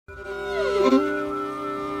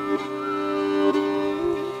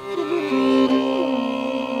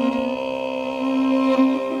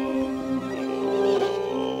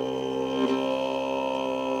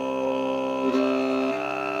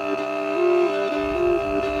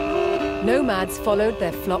Nomads followed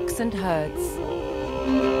their flocks and herds.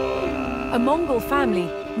 A Mongol family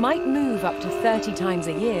might move up to 30 times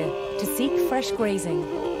a year to seek fresh grazing.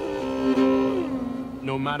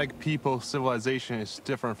 Nomadic people civilization is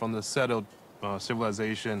different from the settled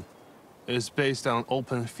civilization. It is based on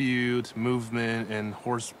open field movement and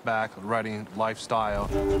horseback riding lifestyle.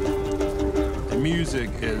 The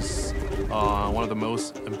music is one of the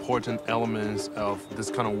most important elements of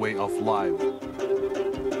this kind of way of life.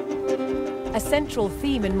 A central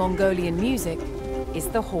theme in Mongolian music is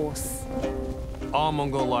the horse. All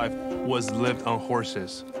Mongol life was lived on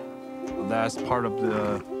horses. That's part of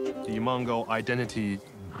the Mongol identity,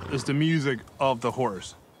 is the music of the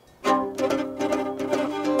horse.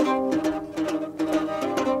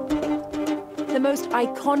 The most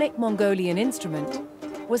iconic Mongolian instrument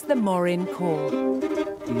was the morin khor.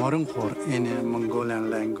 Morin khor in Mongolian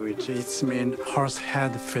language, it means horse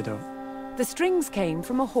head fiddle. The strings came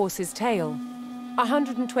from a horse's tail.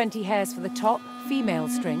 120 hairs for the top, female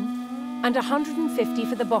string, and 150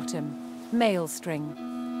 for the bottom, male string.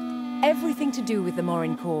 Everything to do with the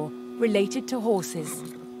morin khor related to horses,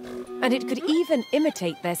 and it could even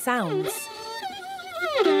imitate their sounds.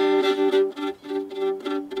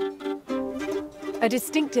 A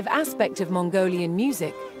distinctive aspect of Mongolian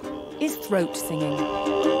music is throat singing.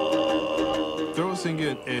 Throat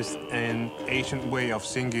singing is an ancient way of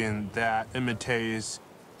singing that imitates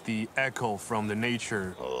the echo from the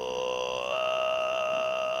nature.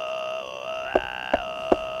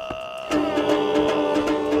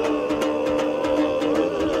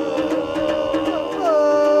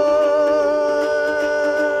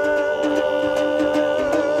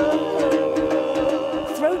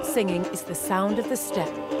 Throat singing is the sound of the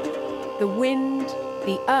steppe, the wind,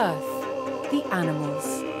 the earth, the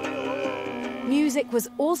animals. Music was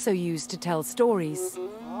also used to tell stories.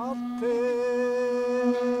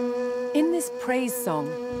 In this praise song,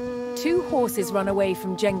 two horses run away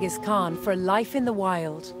from Genghis Khan for a life in the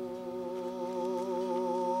wild.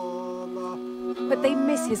 But they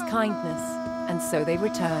miss his kindness, and so they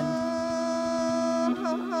return.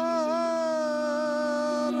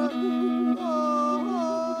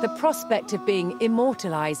 The prospect of being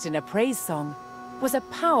immortalized in a praise song was a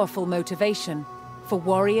powerful motivation for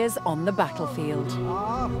warriors on the battlefield.